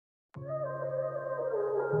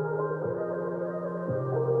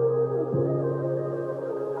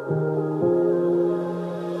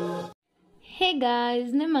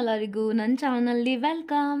Guys, ನಿಮ್ಮೆಲ್ಲರಿಗೂ ನನ್ನ ಚಾನಲ್ಗೆ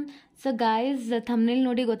ವೆಲ್ಕಮ್. ಸೊ ಗಾಯ್ಸ್, ಥಂಬ್ನೇಲ್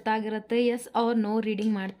ನೋಡಿ ಗೊತ್ತಾಗಿರುತ್ತೆ, ಎಸ್ ಆರ್ ನೋ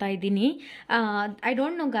ರೀಡಿಂಗ್ ಮಾಡ್ತಾ ಇದ್ದೀನಿ. ಐ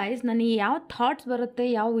ಡೋಂಟ್ ನೋ ಗಾಯ್ಸ್, ನನಗೆ ಯಾವ ಥಾಟ್ಸ್ ಬರುತ್ತೆ,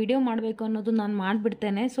 ಯಾವ ವಿಡಿಯೋ ಮಾಡಬೇಕು ಅನ್ನೋದು ನಾನು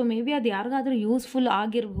ಮಾಡಿಬಿಡ್ತೇನೆ. ಸೊ ಮೇ ಬಿ ಅದು ಯಾರಿಗಾದ್ರೂ ಯೂಸ್ಫುಲ್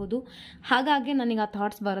ಆಗಿರ್ಬೋದು, ಹಾಗಾಗಿ ನನಗೆ ಆ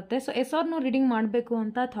ಥಾಟ್ಸ್ ಬರುತ್ತೆ. So S R no reading ಮಾಡಬೇಕು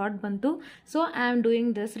ಅಂತ ಥಾಟ್ ಬಂತು. So I am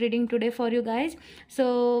doing this reading today for you guys. So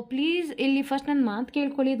please ಇಲ್ಲಿ ಫಸ್ಟ್ ನನ್ನ ಮಾತು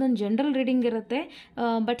ಕೇಳ್ಕೊಳ್ಳಿ. ಇದೊಂದು ಜನರಲ್ ರೀಡಿಂಗ್ ಇರುತ್ತೆ,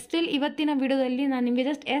 ಬಟ್ ಸ್ಟಿಲ್ ಇವತ್ತಿನ ವಿಡಿಯೋದಲ್ಲಿ ನಾನು ನಿಮಗೆ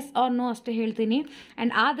ಜಸ್ಟ್ ಎಸ್ ಆರ್ ನೋ ಅಷ್ಟೇ ಹೇಳ್ತೀನಿ.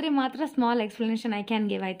 ಆ್ಯಂಡ್ ಆದರೆ ಮಾತ್ರ small explanation I can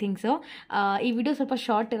give, I think so. ಈ ವಿಡಿಯೋ ಸ್ವಲ್ಪ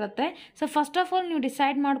ಶಾರ್ಟ್ ಇರುತ್ತೆ. ಸೊ ಫಸ್ಟ್ ಆಫ್ ಆಲ್ ನೀವು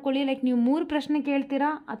ಡಿಸೈಡ್ ಮಾಡ್ಕೊಳ್ಳಿ, ಲೈಕ್ ನೀವು 3 ಪ್ರಶ್ನೆ ಕೇಳ್ತೀರಾ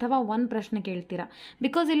ಅಥವಾ 1 ಪ್ರಶ್ನೆ ಕೇಳ್ತೀರಾ.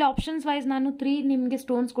 ಬಿಕಾಸ್ ಇಲ್ಲಿ ಆಪ್ಷನ್ಸ್ ವೈಸ್ ನಾನು 3 ನಿಮಗೆ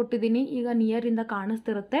ಸ್ಟೋನ್ಸ್ ಕೊಟ್ಟಿದ್ದೀನಿ, ಈಗ ನಿಯರಿಂದ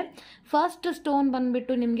ಕಾಣಿಸ್ತಿರುತ್ತೆ. ಫಸ್ಟ್ ಸ್ಟೋನ್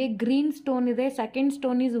ಬಂದ್ಬಿಟ್ಟು ನಿಮಗೆ ಗ್ರೀನ್ ಸ್ಟೋನ್ ಇದೆ, second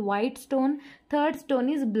stone is white stone, third stone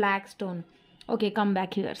is black stone. Okay, come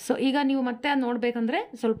back here. So ಈಗ ನೀವು ಮತ್ತೆ ಅದು ನೋಡಬೇಕಂದ್ರೆ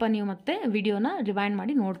ಸ್ವಲ್ಪ ನೀವು ಮತ್ತೆ ವಿಡಿಯೋನ ರಿವೈಂಡ್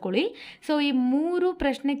ಮಾಡಿ ನೋಡ್ಕೊಳ್ಳಿ. ಸೊ ಈ 3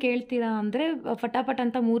 ಪ್ರಶ್ನೆ ಕೇಳ್ತೀರಾ ಅಂದರೆ ಫಟಾಫಟ್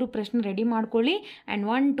ಅಂತ 3 ಪ್ರಶ್ನೆ ರೆಡಿ ಮಾಡ್ಕೊಳ್ಳಿ ಆ್ಯಂಡ್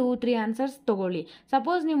 1, 2, 3 ಆನ್ಸರ್ಸ್ ತೊಗೊಳ್ಳಿ.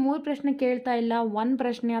 ಸಪೋಸ್ ನೀವು 3 ಪ್ರಶ್ನೆ ಕೇಳ್ತಾ ಇಲ್ಲ, 1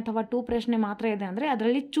 ಪ್ರಶ್ನೆ ಅಥವಾ 2 ಪ್ರಶ್ನೆ ಮಾತ್ರ ಇದೆ ಅಂದರೆ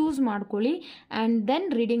ಅದರಲ್ಲಿ ಚೂಸ್ ಮಾಡ್ಕೊಳ್ಳಿ ಆ್ಯಂಡ್ ದೆನ್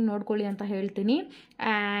ರೀಡಿಂಗ್ ನೋಡ್ಕೊಳ್ಳಿ ಅಂತ ಹೇಳ್ತೀನಿ.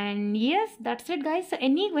 And S, that's it guys.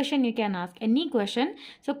 Any question you can ask, any question.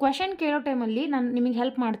 So question ಕೇಳೋ ಟೈಮಲ್ಲಿ ನಾನು ನಿಮಗೆ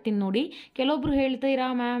ಹೆಲ್ಪ್ ಮಾಡ್ತೀನಿ ನೋಡಿ. ಕೆಲವೊಬ್ರು ಹೇಳ್ತೀರಾ,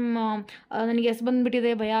 ಮ್ಯಾಮ್ ನನಗೆ ಎಸ್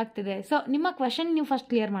ಬಂದುಬಿಟ್ಟಿದೆ, ಭಯ ಆಗ್ತಿದೆ. ಸೊ ನಿಮ್ಮ ಕ್ವೆಶನ್ ನೀವು ಫಸ್ಟ್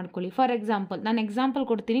ಕ್ಲಿಯರ್ ಮಾಡ್ಕೊಳ್ಳಿ. ಫಾರ್ ಎಕ್ಸಾಂಪಲ್ ನಾನು ಎಕ್ಸಾಂಪಲ್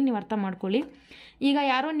ಕೊಡ್ತೀನಿ, ನೀವು ಅರ್ಥ ಮಾಡ್ಕೊಳ್ಳಿ. ಈಗ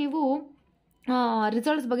ಯಾರೋ ನೀವು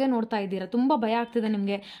ರಿಸಲ್ಟ್ಸ್ ಬಗ್ಗೆ ನೋಡ್ತಾ ಇದ್ದೀರಾ, ತುಂಬ ಭಯ ಆಗ್ತಿದೆ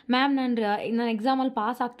ನಿಮಗೆ. ಮ್ಯಾಮ್ ನಾನು ಎಕ್ಸಾಮಲ್ಲಿ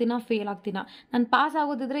ಪಾಸ್ ಆಗ್ತೀನಾ ಫೇಲ್ ಆಗ್ತೀನಾ, ನಾನು ಪಾಸ್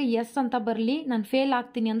ಆಗೋದಿದ್ರೆ ಎಸ್ ಅಂತ ಬರಲಿ, ನಾನು ಫೇಲ್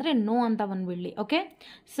ಆಗ್ತೀನಿ ಅಂದರೆ ನೋ ಅಂತ ಬಂದುಬಿಡಲಿ. ಓಕೆ,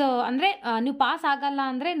 ಸೊ ಅಂದರೆ ನೀವು ಪಾಸ್ ಆಗಲ್ಲ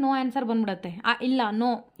ಅಂದರೆ ನೋ ಆನ್ಸರ್ ಬಂದ್ಬಿಡುತ್ತೆ, ಇಲ್ಲ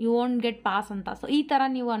no you won't get pass ಅಂತ. ಸೊ ಈ ಥರ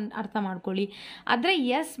ನೀವು ಅರ್ಥ ಮಾಡ್ಕೊಳ್ಳಿ. ಆದರೆ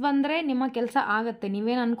ಎಸ್ ಬಂದರೆ ನಿಮ್ಮ ಕೆಲಸ ಆಗುತ್ತೆ.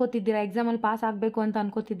 ನೀವೇನು ಅನ್ಕೋತಿದ್ದೀರಾ, ಎಕ್ಸಾಮಲ್ಲಿ ಪಾಸ್ ಆಗಬೇಕು ಅಂತ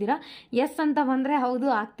ಅನ್ಕೋತಿದ್ದೀರಾ, ಎಸ್ ಅಂತ ಬಂದರೆ ಹೌದು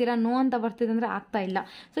ಆಗ್ತೀರಾ, ನೋ ಅಂತ ಬರ್ತಿದೆ ಅಂದರೆ ಆಗ್ತಾ ಇಲ್ಲ.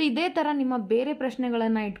 ಸೊ ಇದೇ ಥರ ನಿಮ್ಮ ಬೇರೆ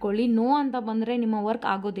ಪ್ರಶ್ನೆಗಳನ್ನು ಇಟ್ಕೊಳ್ಳಿ. ನೋ ಅಂತ ಬಂದರೆ ನಿಮ್ಮ ವರ್ಕ್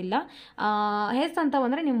ಆಗೋದಿಲ್ಲ, ಹೆಸ್ ಅಂತ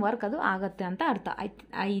ಬಂದರೆ ನಿಮ್ಮ ವರ್ಕ್ ಅದು ಆಗುತ್ತೆ ಅಂತ ಅರ್ಥ.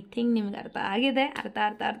 ಐ ಥಿಂಕ್ ನಿಮ್ಗೆ ಅರ್ಥ ಆಗಿದೆ.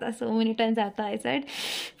 ಅರ್ಥ ಸೋ ಮೆನಿ ಟೈಮ್ಸ್ ಅರ್ಥ I said.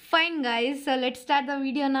 Fine guys, so let start the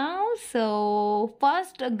video ನಾವ್. ಸೊ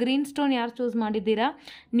ಫಸ್ಟ್ ಗ್ರೀನ್ ಸ್ಟೋನ್ ಯಾರು ಚೂಸ್ ಮಾಡಿದ್ದೀರಾ,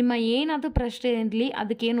 ನಿಮ್ಮ ಏನಾದರೂ ಪ್ರಶ್ನೆ ಇರಲಿ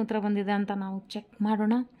ಅದಕ್ಕೇನು ಉತ್ತರ ಬಂದಿದೆ ಅಂತ ನಾವು ಚೆಕ್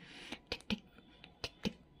ಮಾಡೋಣ. Tick tick tick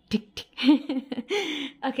tick tick tick.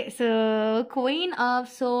 Okay, so queen of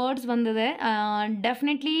ಸೋರ್ಡ್ಸ್ ಬಂದಿದೆ.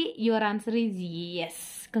 Definitely your answer is S.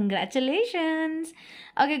 Congratulations.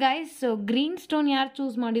 Okay guys, so green stone ಯಾರು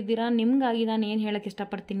ಚೂಸ್ ಮಾಡಿದ್ದೀರಾ, ನಿಮಗಾಗಿ ನಾನು ಏನು ಹೇಳೋಕ್ಕೆ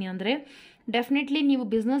ಇಷ್ಟಪಡ್ತೀನಿ ಅಂದರೆ, ಡೆಫಿನೆಟ್ಲಿ ನೀವು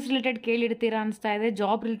ಬಿಸ್ನೆಸ್ ರಿಲೇಟೆಡ್ ಕೇಳಿರ್ತೀರಾ ಅನಿಸ್ತಾ ಇದೆ,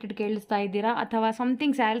 ಜಾಬ್ ರಿಲೇಟೆಡ್ ಕೇಳಿಸ್ತಾ ಇದ್ದೀರಾ, ಅಥವಾ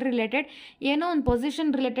ಸಮಥಿಂಗ್ ಸ್ಯಾಲ್ರಿ ರಿಲೇಟೆಡ್ ಏನೋ ಒಂದು ಪೊಸಿಷನ್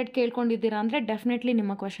ರಿಲೇಟೆಡ್ ಕೇಳ್ಕೊಂಡಿದ್ದೀರಾ ಅಂದರೆ ಡೆಫಿನೆಟ್ಲಿ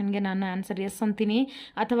ನಿಮ್ಮ ಕ್ವೆಶನ್ಗೆ ನಾನು ಆನ್ಸರ್ ಎಸ್ ಅಂತೀನಿ.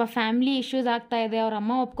 ಅಥವಾ ಫ್ಯಾಮಿಲಿ ಇಶ್ಯೂಸ್ ಆಗ್ತಾ ಇದೆ, ಅವ್ರ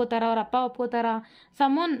ಅಮ್ಮ ಒಪ್ಕೋತಾರ, ಅವ್ರ ಅಪ್ಪ ಒಪ್ಕೋತಾರ,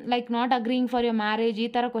 ಸಮೋನ್ like not agreeing for your marriage, ಈ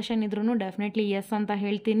ಥರ ಕ್ವೆಶನ್ ಇದ್ರೂ ಡೆಫಿನೆಟ್ಲಿ ಎಸ್ ಅಂತ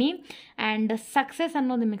ಹೇಳ್ತೀನಿ. ಆ್ಯಂಡ್ ಸಕ್ಸಸ್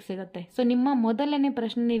ಅನ್ನೋದು ನಿಮಗೆ ಸಿಗುತ್ತೆ. ಸೊ ನಿಮ್ಮ ಮೊದಲನೇ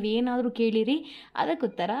ಪ್ರಶ್ನೆ ನೀವೇನಾದರೂ ಕೇಳಿರಿ, ಅದಕ್ಕೆ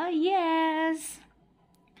ಉತ್ತರ S.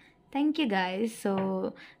 Thank you guys. So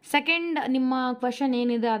second ನಿಮ್ಮ ಕ್ವೆಶನ್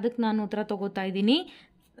ಏನಿದೆ ಅದಕ್ಕೆ ನಾನು ಉತ್ತರ ತೊಗೋತಾ ಇದ್ದೀನಿ.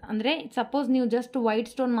 ಅಂದರೆ ಸಪೋಸ್ ನೀವು ಜಸ್ಟ್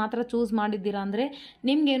ವೈಟ್ ಸ್ಟೋನ್ ಮಾತ್ರ ಚೂಸ್ ಮಾಡಿದ್ದೀರಾ ಅಂದರೆ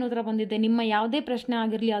ನಿಮ್ಗೇನು ಉತ್ತರ ಬಂದಿದೆ, ನಿಮ್ಮ ಯಾವುದೇ ಪ್ರಶ್ನೆ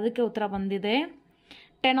ಆಗಿರಲಿ ಅದಕ್ಕೆ ಉತ್ತರ ಬಂದಿದೆ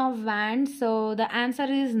 10 of Wands. So the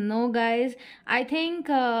answer is no guys. I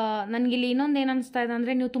think ನನಗಿಲ್ಲಿ ಇನ್ನೊಂದು ಏನು ಅನಿಸ್ತಾ ಇದೆ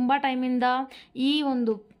ಅಂದರೆ, ನೀವು ತುಂಬ ಟೈಮಿಂದ ಈ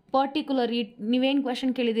ಒಂದು ಪರ್ಟಿಕ್ಯುಲರ್ ನೀವೇನು ಕ್ವೆಶನ್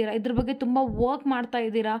ಕೇಳಿದ್ದೀರಾ ಇದ್ರ ಬಗ್ಗೆ ತುಂಬ ವರ್ಕ್ ಮಾಡ್ತಾ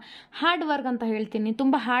ಇದ್ದೀರಾ. ಹಾರ್ಡ್ ವರ್ಕ್ ಅಂತ ಹೇಳ್ತೀನಿ,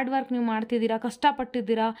 ತುಂಬ ಹಾರ್ಡ್ ವರ್ಕ್ ನೀವು ಮಾಡ್ತಿದ್ದೀರಾ,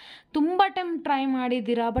 ಕಷ್ಟಪಟ್ಟಿದ್ದೀರಾ, ತುಂಬ ಟೈಮ್ ಟ್ರೈ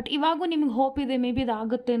ಮಾಡಿದ್ದೀರಾ. ಬಟ್ ಇವಾಗೂ ನಿಮಗೆ ಹೋಪ್ ಇದೆ, ಮೇ ಬಿ ಇದು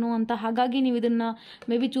ಆಗುತ್ತೇನೋ ಅಂತ, ಹಾಗಾಗಿ ನೀವು ಇದನ್ನು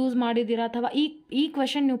ಮೇ ಬಿ ಚೂಸ್ ಮಾಡಿದ್ದೀರಾ. ಅಥವಾ ಈ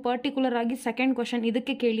ಕ್ವೆಶನ್ ನೀವು ಪರ್ಟಿಕ್ಯುಲರ್ ಆಗಿ ಸೆಕೆಂಡ್ ಕ್ವೆಶನ್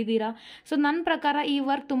ಇದಕ್ಕೆ ಕೇಳಿದ್ದೀರಾ. ಸೊ ನನ್ನ ಪ್ರಕಾರ ಈ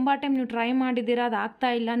ವರ್ಕ್ ತುಂಬ ಟೈಮ್ ನೀವು ಟ್ರೈ ಮಾಡಿದ್ದೀರಾ, ಅದು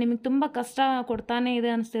ಆಗ್ತಾ ಇಲ್ಲ, ನಿಮಗೆ ತುಂಬ ಕಷ್ಟ ಕೊಡ್ತಾನೆ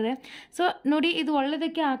ಇದೆ ಅನಿಸ್ತಿದೆ. ಸೊ ನೋಡಿ, ಇದು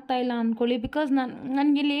ಒಳ್ಳೆಯದಕ್ಕೆ ಆಗ್ತಾ ಇಲ್ಲ ಅಂದ್ಕೊಳ್ಳಿ. ಬಿಕಾಸ್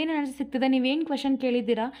ನನಗೆ ಇಲ್ಲಿ ಏನು ಸಿಗ್ತಿದೆ, ನೀವೇನು ಕ್ವೆಶನ್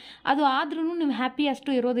ಕೇಳಿದ್ದೀರಾ ಅದು ಆದ್ರೂ ನೀವು ಹ್ಯಾಪಿ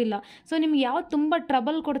ಅಷ್ಟು ಇರೋದಿಲ್ಲ. ಸೊ ನಿಮ್ಗೆ ಯಾವ್ದು ತುಂಬ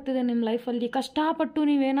ಟ್ರಬಲ್ ಕೊಡ್ತಿದೆ ನಿಮ್ಮ ಲೈಫಲ್ಲಿ, ಕಷ್ಟಪಟ್ಟು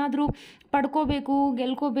ನೀವೇನಾದರೂ ಪಡ್ಕೋಬೇಕು,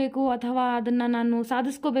 ಗೆಲ್ಕೋಬೇಕು, ಅಥವಾ ಅದನ್ನು ನಾನು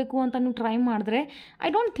ಸಾಧಿಸ್ಕೋಬೇಕು ಅಂತ ನೀವು ಟ್ರೈ ಮಾಡಿದ್ರೆ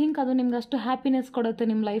ಐ ಡೋಂಟ್ ಥಿಂಕ್ ಅದು ನಿಮ್ಗೆ ಅಷ್ಟು ಹ್ಯಾಪಿನೆಸ್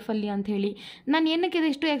ಕೊಡುತ್ತೆ ನಿಮ್ಮ ಲೈಫಲ್ಲಿ ಅಂಥೇಳಿ. ನಾನು ಏನಕ್ಕೆ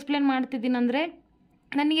ಇದಿಷ್ಟು ಎಕ್ಸ್ಪ್ಲೇನ್ ಮಾಡ್ತಿದ್ದೀನಿ ಅಂದರೆ,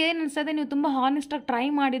 ನನಗೆ ಏನು ಅನಿಸ್ತದೆ, ನೀವು ತುಂಬ ಹಾನೆಸ್ಟಾಗಿ ಟ್ರೈ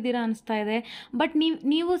ಮಾಡಿದ್ದೀರಾ ಅನಿಸ್ತಾ ಇದೆ. ಬಟ್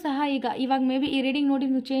ನೀವು ಸಹ ಇವಾಗ ಮೇ ಬಿ ಈ ರೀಡಿಂಗ್ ನೋಡಿ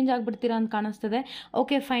ನೀವು ಚೇಂಜ್ ಆಗಿಬಿಡ್ತೀರಾ ಅಂತ ಕಾಣಿಸ್ತದೆ.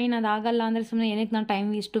 ಓಕೆ ಫೈನ್, ಅದಾಗಲ್ಲ ಅಂದರೆ ಸುಮ್ಮನೆ ಏನಕ್ಕೆ ನಾನು ಟೈಮ್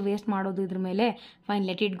ಇಷ್ಟು ವೇಸ್ಟ್ ಮಾಡೋದು ಇದ್ರ ಮೇಲೆ, ಫೈನ್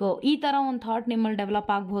ಲೆಟ್ ಇಟ್ ಗೋ, ಈ ಥರ ಒಂದು ಥಾಟ್ ನಿಮ್ಮಲ್ಲಿ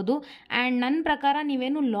ಡೆವಲಪ್ ಆಗ್ಬೋದು. ಆ್ಯಂಡ್ ನನ್ನ ಪ್ರಕಾರ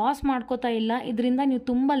ನೀವೇನು ಲಾಸ್ ಮಾಡ್ಕೋತಾ ಇಲ್ಲ, ಇದರಿಂದ ನೀವು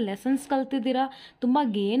ತುಂಬ ಲೆಸನ್ಸ್ ಕಲ್ತಿದ್ದೀರಾ, ತುಂಬ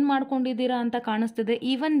ಗೇನ್ ಮಾಡ್ಕೊಂಡಿದ್ದೀರಾ ಅಂತ ಕಾಣಿಸ್ತಿದೆ.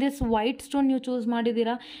 ಈವನ್ ದಿಸ್ ವೈಟ್ ಸ್ಟೋನ್ ನೀವು ಚೂಸ್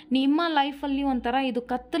ಮಾಡಿದ್ದೀರಾ, ನಿಮ್ಮ ಲೈಫಲ್ಲಿ ಒಂಥರ ಇದು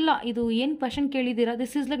ಕತ್ತಲ, ಇದು ಏನು ಕ್ವೆಶನ್ ಕೇಳಿದ್ದೀರಾ,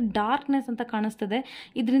 ದಿಸ್ ಈಸ್ ಲೈಕ್ ಡಾರ್ಕ್ನೆಸ್ ಅಂತ ಕಾಣಿಸ್ತಿದೆ.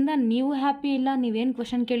 ಇದರಿಂದ ನೀವು ಹ್ಯಾಪಿ ಇಲ್ಲ, ನೀವೇನು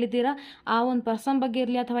ಕ್ವಶನ್ ಕೇಳಿದ್ದೀರಾ ಆ ಒಂದು ಪರ್ಸನ್ ಬಗ್ಗೆ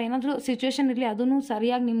ಇರಲಿ ಅಥವಾ ಏನಾದರೂ ಸಿಚುವೇಶನ್ ಇರಲಿ ಅದನ್ನು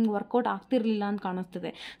ಸರಿಯಾಗಿ ನಿಮ್ಗೆ ವರ್ಕೌಟ್ ಆಗ್ತಿರ್ಲಿಲ್ಲ ಅಂತ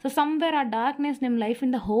ಕಾಣಿಸ್ತಿದೆ. ಸೊ ಸಮ್ವೇರ್ ಆ ಡಾರ್ಕ್ನೆಸ್ ನಿಮ್ಮ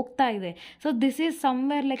ಲೈಫಿಂದ ಹೋಗ್ತಾ ಇದೆ. So this is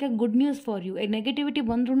somewhere like A good news for you. Negativity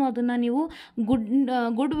ಬಂದ್ರೂ ಅದನ್ನು ನೀವು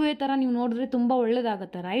ಗುಡ್ ವೇ ಥರ ನೀವು ನೋಡಿದ್ರೆ ತುಂಬ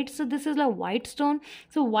ಒಳ್ಳೇದಾಗುತ್ತೆ, right? So this is like white stone.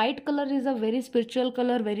 So white colour is a very spiritual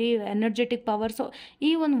colour, very energetic power. So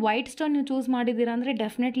ಈ ಒಂದು ವೈಟ್ ಸ್ಟೋನ್ ನೀವು ಚೂಸ್ ಮಾಡಿದ್ದೀರಾ ಅಂದರೆ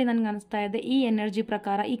ಡೆಫಿನೆಟ್ಲಿ ನನಗೆ ಅನಿಸ್ತಾ ಇದೆ ಈ ಎನರ್ಜಿ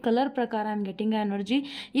ಪ್ರಕಾರ, ಈ ಕಲರ್ ಪ್ರಕಾರ ಐ ಆಮ್ ಗೆಟಿಂಗ್ ಎನರ್ಜಿ.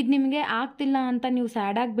 ಇದು ನಿಮಗೆ ಆಗ್ತಿಲ್ಲ ಅಂತ ನೀವು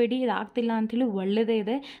ಸ್ಯಾಡ್ ಆಗಬೇಡಿ, ಇದು ಆಗ್ತಿಲ್ಲ ಅಂಥೇಳಿ ಒಳ್ಳೆಯದೇ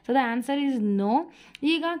ಇದೆ. So the answer is no.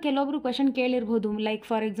 ಈಗ ಕೆಲವೊಬ್ರು ಕ್ವೆಶನ್ ಕೇಳಿರ್ಬೋದು, ಲೈಕ್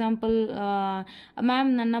ಫಾರ್ ಎಕ್ಸಾಂಪಲ್, ಮ್ಯಾಮ್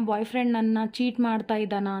ನನ್ನ ಬಾಯ್ ಫ್ರೆಂಡ್ ನನ್ನ ಚೀಟ್ ಮಾಡ್ತಾ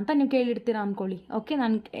ಇದ್ದಾನಾ ಅಂತ ನೀವು ಕೇಳಿರ್ತೀರಾ ಅಂದ್ಕೊಳ್ಳಿ. ಓಕೆ,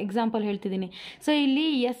 ನಾನು ಎಕ್ಸಾಂಪಲ್ ಹೇಳ್ತಿದ್ದೀನಿ. ಸೊ ಇಲ್ಲಿ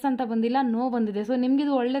ಎಸ್ ಅಂತ ಬಂದಿಲ್ಲ, ನೋ ಬಂದಿದೆ. ಸೊ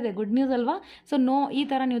ನಿಮಗಿದು ಒಳ್ಳೆಯದೇ, ಗುಡ್ ನ್ಯೂಸ್ ಅಲ್ವಾ? ಸೊ ನೋ ಈ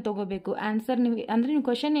ಥರ ನೀವು ತೊಗೋಬೇಕು ಆನ್ಸರ್. ನೀವು ಅಂದರೆ ನೀವು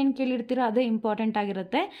ಕ್ವೆಶನ್ ಏನು ಕೇಳಿರ್ತೀರೋ ಅದೇ ಇಂಪಾರ್ಟೆಂಟ್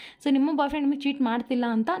ಆಗಿರುತ್ತೆ. ಸೊ ನಿಮ್ಮ ಬಾಯ್ ಫ್ರೆಂಡ್ ನಿಮಗೆ ಚೀಟ್ ಮಾಡ್ತಿಲ್ಲ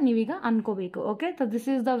ಅಂತ ನೀವೀಗ ಅನ್ಕೋಬೇಕು. Okay, so this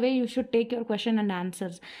is the way you should take your question and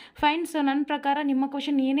answers. Fine. So ನನ್ನ ಪ್ರಕಾರ ನಿಮ್ಮ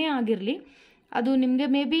ಕ್ವೆಶನ್ ಏನೇ ಆಗಿರಲಿ ಅದು ನಿಮಗೆ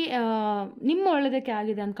ಮೇ ಬಿ ನಿಮ್ಮ ಒಳ್ಳೆಯದಕ್ಕೆ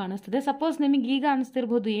ಆಗಿದೆ ಅಂತ ಕಾಣಿಸ್ತದೆ. ಸಪೋಸ್ ನಿಮಗೆ ಈಗ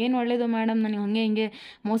ಅನಿಸ್ತಿರ್ಬೋದು ಏನು ಒಳ್ಳೆಯದು ಮೇಡಮ್, ನನಗೆ ಹಿಂಗೆ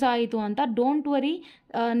ಮೋಸ ಆಯಿತು ಅಂತ. ಡೋಂಟ್ ವರಿ,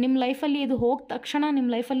 ನಿಮ್ಮ ಲೈಫಲ್ಲಿ ಇದು ಹೋದ ತಕ್ಷಣ ನಿಮ್ಮ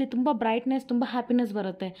ಲೈಫಲ್ಲಿ ತುಂಬ ಬ್ರೈಟ್ನೆಸ್, ತುಂಬ ಹ್ಯಾಪಿನೆಸ್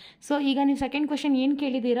ಬರುತ್ತೆ. ಸೊ ಈಗ ನೀವು ಸೆಕೆಂಡ್ ಕ್ವೆಶನ್ ಏನು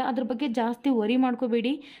ಕೇಳಿದ್ದೀರಾ ಅದ್ರ ಬಗ್ಗೆ ಜಾಸ್ತಿ ವರಿ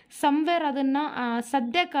ಮಾಡ್ಕೋಬೇಡಿ. ಸಮ್ವೇರ್ ಅದನ್ನು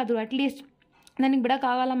ಸದ್ಯಕ್ಕಾದರೂ ಅಟ್ಲೀಸ್ಟ್ ನನಗೆ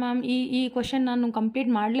ಬಿಡೋಕ್ಕಾಗಲ್ಲ ಮ್ಯಾಮ್, ಈ ಕ್ವೆಶನ್ ನಾನು ಕಂಪ್ಲೀಟ್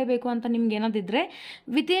ಮಾಡಲೇಬೇಕು ಅಂತ ನಿಮ್ಗೆ ಏನಾದಿದ್ದರೆ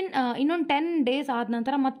ವಿತಿನ್ ಇನ್ನೊಂದು 10 days ಆದ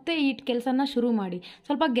ನಂತರ ಮತ್ತೆ ಈ ಕೆಲಸನ ಶುರು ಮಾಡಿ.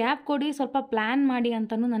 ಸ್ವಲ್ಪ ಗ್ಯಾಪ್ ಕೊಡಿ, ಸ್ವಲ್ಪ ಪ್ಲ್ಯಾನ್ ಮಾಡಿ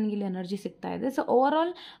ಅಂತಲೂ ನನಗಿಲ್ಲಿ ಎನರ್ಜಿ ಸಿಗ್ತಾ ಇದೆ. ಸೊ ಓವರ್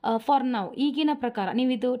ಆಲ್ ಫಾರ್ ನಾವು ಈಗಿನ ಪ್ರಕಾರ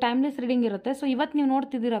ನೀವು ಇದು ಟೈಮ್ಲೆಸ್ ರೀಡಿಂಗ್ ಇರುತ್ತೆ. ಸೊ ಇವತ್ತು ನೀವು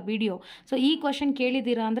ನೋಡ್ತಿದ್ದೀರಾ ವಿಡಿಯೋ, ಸೊ ಈ ಕ್ವೆಶನ್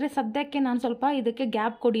ಕೇಳಿದ್ದೀರಾ ಅಂದರೆ ಸದ್ಯಕ್ಕೆ ನಾನು ಸ್ವಲ್ಪ ಇದಕ್ಕೆ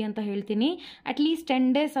ಗ್ಯಾಪ್ ಕೊಡಿ ಅಂತ ಹೇಳ್ತೀನಿ. ಅಟ್ಲೀಸ್ಟ್ 10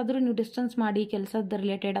 days ಆದರೂ ನೀವು ಡಿಸ್ಟೆನ್ಸ್ ಮಾಡಿ ಕೆಲಸದ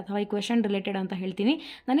ರಿಲೇಟೆಡ್ ಅಥವಾ ಈ ಕ್ವೆಶನ್ ರಿಲೇಟೆಡ್ ಅಂತ ಹೇಳ್ತೀನಿ.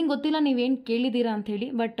 ನನಗೆ ಗೊತ್ತಿಲ್ಲ ನೀವೇನು ಕೇಳಿದ್ದೀರಾ ಅಂಥೇಳಿ,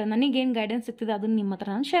 ಬಟ್ ನನಗೇನು ಗೈಡೆನ್ಸ್ ಸಿಗ್ತಿದೆ ಅದನ್ನು ನಿಮ್ಮ ಹತ್ರ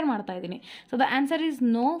ನಾನು ಶೇರ್ ಮಾಡ್ತಾ ಇದ್ದೀನಿ. So the answer is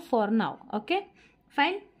no for ನಾವು. Okay,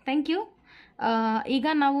 fine, thank you. ಈಗ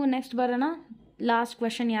ನಾವು ನೆಕ್ಸ್ಟ್ ಬರೋಣ. ಲಾಸ್ಟ್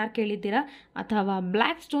ಕ್ವೆಶನ್ ಯಾರು ಕೇಳಿದ್ದೀರಾ ಅಥವಾ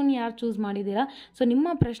ಬ್ಲ್ಯಾಕ್ ಸ್ಟೋನ್ ಯಾರು ಚೂಸ್ ಮಾಡಿದ್ದೀರಾ? ಸೊ ನಿಮ್ಮ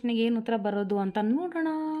ಪ್ರಶ್ನೆಗೆ ಏನು ಉತ್ತರ ಬರೋದು ಅಂತ ನೋಡೋಣ.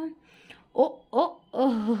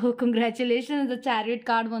 ಕಂಗ್ರ್ಯಾಚುಲೇಷನ್ಸ್, ದ ಚಾರಿಯಟ್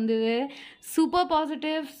ಕಾರ್ಡ್ ಬಂದಿದೆ. Super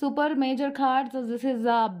positive, super major card. So this is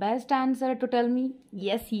the best answer to tell me.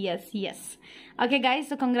 S. Okay guys,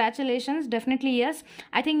 so congratulations. Definitely yes.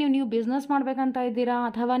 I think ನೀವು ಬಿಸ್ನೆಸ್ ಮಾಡಬೇಕಂತ ಇದ್ದೀರಾ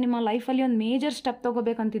ಅಥವಾ ನಿಮ್ಮ ಲೈಫಲ್ಲಿ ಒಂದು major step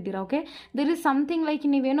ತೊಗೋಬೇಕಂತಿದ್ದೀರಾ. Okay, there is something like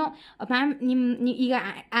ನೀವೇನೋ ma'am ಈಗ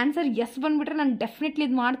answer S ಬಂದುಬಿಟ್ರೆ ನಾನು ಡೆಫಿನೆಟ್ಲಿ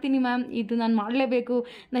ಇದು ಮಾಡ್ತೀನಿ ಮ್ಯಾಮ್, ಇದು ನಾನು ಮಾಡಲೇಬೇಕು,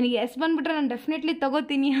 ನನಗೆ ಎಸ್ ಬಂದುಬಿಟ್ರೆ ನಾನು ಡೆಫಿನೆಟ್ಲಿ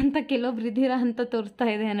ತೊಗೋತೀನಿ ಅಂತ ಕೆಲವೊಬ್ರು ಇದ್ದೀರಾ ಅಂತ ತೋರಿಸ್ತಾ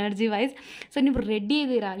ಇದೆ ಎನರ್ಜಿ ವೈಸ್. ಸೊ ನೀವು ರೆಡಿ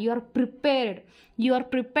ಇದ್ದೀರಾ, you are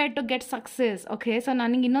prepared to get success. Okay, so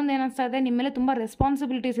ನನಗೆ ಇನ್ನೊಂದು ಏನಿಸ್ತಾ ಇದೆ, ನಿಮ್ಮ ಮೇಲೆ ತುಂಬ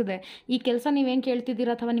ರೆಸ್ಪಾನ್ಸಿಬಿಲಿಟೀಸ್ ಇದೆ. ಈ ಕೆಲಸ ನೀವೇನು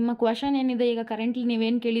ಕೇಳ್ತಿದ್ದೀರಾ ಅಥವಾ ನಿಮ್ಮ ಕ್ವೆಶನ್ ಏನಿದೆ ಈಗ ಕರೆಂಟ್ಲಿ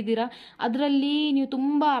ನೀವೇನು ಕೇಳಿದ್ದೀರಾ ಅದರಲ್ಲಿ ನೀವು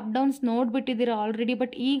ತುಂಬ ಅಪ್ ಡೌನ್ಸ್ ನೋಡಿಬಿಟ್ಟಿದ್ದೀರಾ ಆಲ್ರೆಡಿ.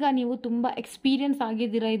 ಬಟ್ ಈಗ ನೀವು ತುಂಬ ಎಕ್ಸ್ಪೀರಿಯನ್ಸ್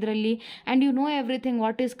ಆಗಿದ್ದೀರಾ ಇದರಲ್ಲಿ. And you know everything,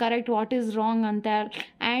 what is correct, what is wrong ಅಂತ.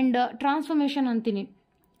 ಆ್ಯಂಡ್ ಟ್ರಾನ್ಸ್ಫಾರ್ಮೇಷನ್ ಅಂತೀನಿ,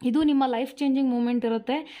 ಇದು ನಿಮ್ಮ ಲೈಫ್ ಚೇಂಜಿಂಗ್ ಮೂಮೆಂಟ್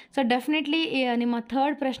ಇರುತ್ತೆ. ಸೊ ಡೆಫಿನೆಟ್ಲಿ ನಿಮ್ಮ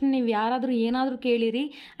ಥರ್ಡ್ ಪ್ರಶ್ನೆ ನೀವು ಯಾರಾದರೂ ಏನಾದರೂ ಕೇಳಿರಿ.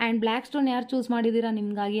 ಆ್ಯಂಡ್ ಬ್ಲ್ಯಾಕ್ ಸ್ಟೋನ್ ಯಾರು ಚೂಸ್ ಮಾಡಿದ್ದೀರಾ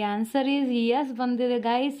ನಿಮಗಾಗಿ ಆನ್ಸರ್ ಈಸ್ ಎಸ್ ಬಂದಿದೆ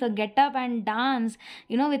guys. Get up and dance,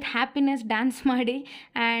 with happiness dance ಮಾಡಿ.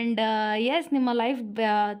 ಆ್ಯಂಡ್ ಎಸ್, ನಿಮ್ಮ ಲೈಫ್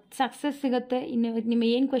ಸಕ್ಸಸ್ ಸಿಗುತ್ತೆ. ನಿಮ್ಮ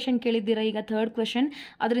ಏನು ಕ್ವೆಶನ್ ಕೇಳಿದ್ದೀರಾ ಈಗ ಥರ್ಡ್ ಕ್ವೆಶನ್,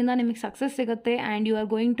 ಅದರಿಂದ ನಿಮಗೆ ಸಕ್ಸಸ್ ಸಿಗುತ್ತೆ. And you are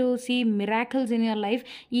going to C miracles in your life.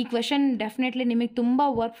 ಈ ಕ್ವೆಶನ್ ಡೆಫಿನೆಟ್ಲಿ ನಿಮಗೆ ತುಂಬ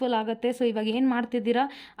ವರ್ಕ್ಫುಲ್ ಆಗುತ್ತೆ. ಸೊ ಇವಾಗ ಏನು ಮಾಡ್ತಿದ್ದೀರಾ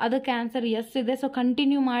ಅದಕ್ಕೆ ಆನ್ಸರ್ ಎಸ್ ಇದೆ. ಸೊ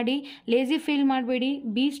ಕಂಟಿನ್ಯೂ ಮಾಡಿ, ಲೇಜಿ ಫೀಲ್ ಮಾಡಬೇಡಿ,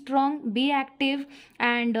 be strong, B active.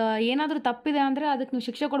 And ಏನಾದರೂ ತಪ್ಪಿದೆ ಅಂದರೆ ಅದಕ್ಕೆ ನೀವು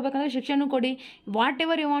ಶಿಕ್ಷೆ ಕೊಡಬೇಕಂದ್ರೆ ಶಿಕ್ಷೆನೂ ಕೊಡಿ. What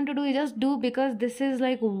ever you want to do, just do, because this is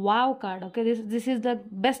like wow card. Okay, this is the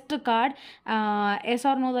best card. S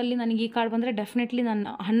R ನೋದಲ್ಲಿ ನನಗೆ ಈ ಕಾರ್ಡ್ ಬಂದರೆ ಡೆಫಿನೆಟ್ಲಿ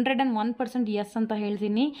ನಾನು 101% ಎಸ್ ಅಂತ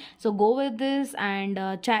ಹೇಳ್ತೀನಿ. So go with this. And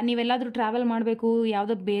ನೀವೆಲ್ಲಾದರೂ travel ಮಾಡಬೇಕು,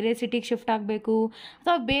 ಯಾವುದೋ ಬೇರೆ ಸಿಟಿಗೆ ಶಿಫ್ಟ್ ಆಗಬೇಕು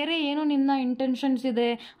ಅಥವಾ ಬೇರೆ ಏನೋ ನಿಮ್ಮ ಇಂಟೆನ್ಷನ್ಸ್ ಇದೆ,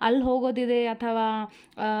 ಅಲ್ಲಿ ಹೋಗೋದಿದೆ ಅಥವಾ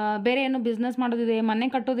ಬೇರೆ ಏನೋ ಬಿಸ್ನೆಸ್ ಮಾಡೋದಿದೆ, ಮನೆ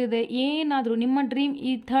ಕಟ್ಟೋದಿದೆ, ಏನಾದರೂ ನಿಮ್ಮ ಡ್ರೀಮ್.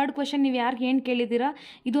 ಈ ಥರ್ಡ್ ಕ್ವೆಶನ್ ನೀವು ಯಾರಿಗೆ ಏನು ಕೇಳಿದ್ದೀರಾ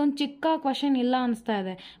ಇದೊಂದು ಚಿಕ್ಕ ಕ್ವೆಶನ್ ಇಲ್ಲ ಅನಿಸ್ತಾ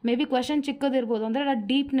ಇದೆ. ಮೇ ಬಿ ಕ್ವೆಶನ್ ಚಿಕ್ಕದಿರ್ಬೋದು, ಅಂದರೆ ಆ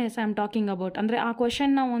ಡೀಪ್ನೆಸ್ ಐ ಆಮ್ ಟಾಕಿಂಗ್ ಅಬೌಟ್. ಅಂದರೆ ಆ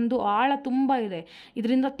ಕ್ವೆಶನ್ನ ಒಂದು ಆಳ ತುಂಬ ಇದೆ,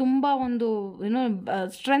 ಇದರಿಂದ ತುಂಬ ಒಂದು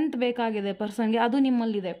ಸ್ಟ್ರೆಂತ್ ಬೇಕಾಗಿದೆ ಪರ್ಸನ್ಗೆ, ಅದು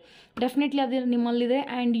ನಿಮ್ಮಲ್ಲಿದೆ. ಡೆಫಿನೆಟ್ಲಿ ಅದು ನಿಮ್ಮಲ್ಲಿದೆ.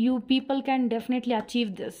 And you people can definitely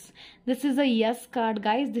achieve this. This is a Yes card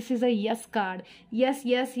guys, this is a Yes card. Yes.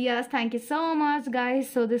 Thank you so much guys.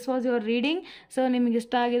 So this was your reading. So ನಿಮಗೆ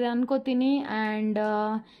ಇಷ್ಟ ಆಗಿದೆ ಅನ್ಕೋತೀನಿ. And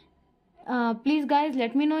please guys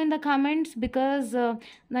let me no in the comments, because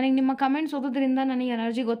ನನಗೆ ನಿಮ್ಮ comments ಓದೋದ್ರಿಂದ ನನಗೆ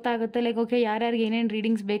energy ಗೊತ್ತಾಗುತ್ತೆ. Like okay, ಯಾರ್ಯಾರಿಗೆ ಏನೇನು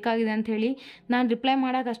ರೀಡಿಂಗ್ಸ್ ಬೇಕಾಗಿದೆ ಅಂತ ಹೇಳಿ. ನಾನು ರಿಪ್ಲೈ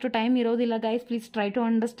ಮಾಡೋಕೆ ಅಷ್ಟು ಟೈಮ್ ಇರೋದಿಲ್ಲ guys, please try to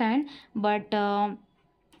understand. But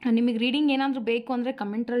ನಿಮಗೆ ರೀಡಿಂಗ್ ಏನಾದರೂ ಬೇಕು ಅಂದರೆ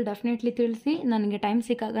ಕಮೆಂಟ್ರಲ್ಲಿ ಡೆಫಿನೆಟ್ಲಿ ತಿಳಿಸಿ. ನನಗೆ ಟೈಮ್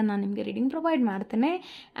ಸಿಕ್ಕಾಗ ನಾನು ನಿಮಗೆ ರೀಡಿಂಗ್ ಪ್ರೊವೈಡ್ ಮಾಡ್ತೇನೆ.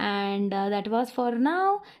 ಆ್ಯಂಡ್ ದ್ಯಾಟ್ ವಾಸ್ ಫಾರ್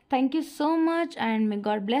ನಾವ್. Thank you so much and May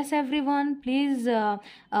god bless every one. Please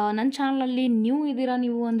ನನ್ನ ಚಾನಲಲ್ಲಿ ನ್ಯೂ ಇದ್ದೀರಾ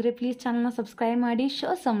ನೀವು ಅಂದರೆ ಪ್ಲೀಸ್ ಚಾನಲ್ನ ಸಬ್ಸ್ಕ್ರೈಬ್ ಮಾಡಿ.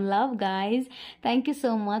 Show some love guys. Thank you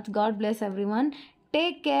so much. God bless every one.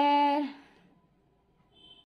 Take care.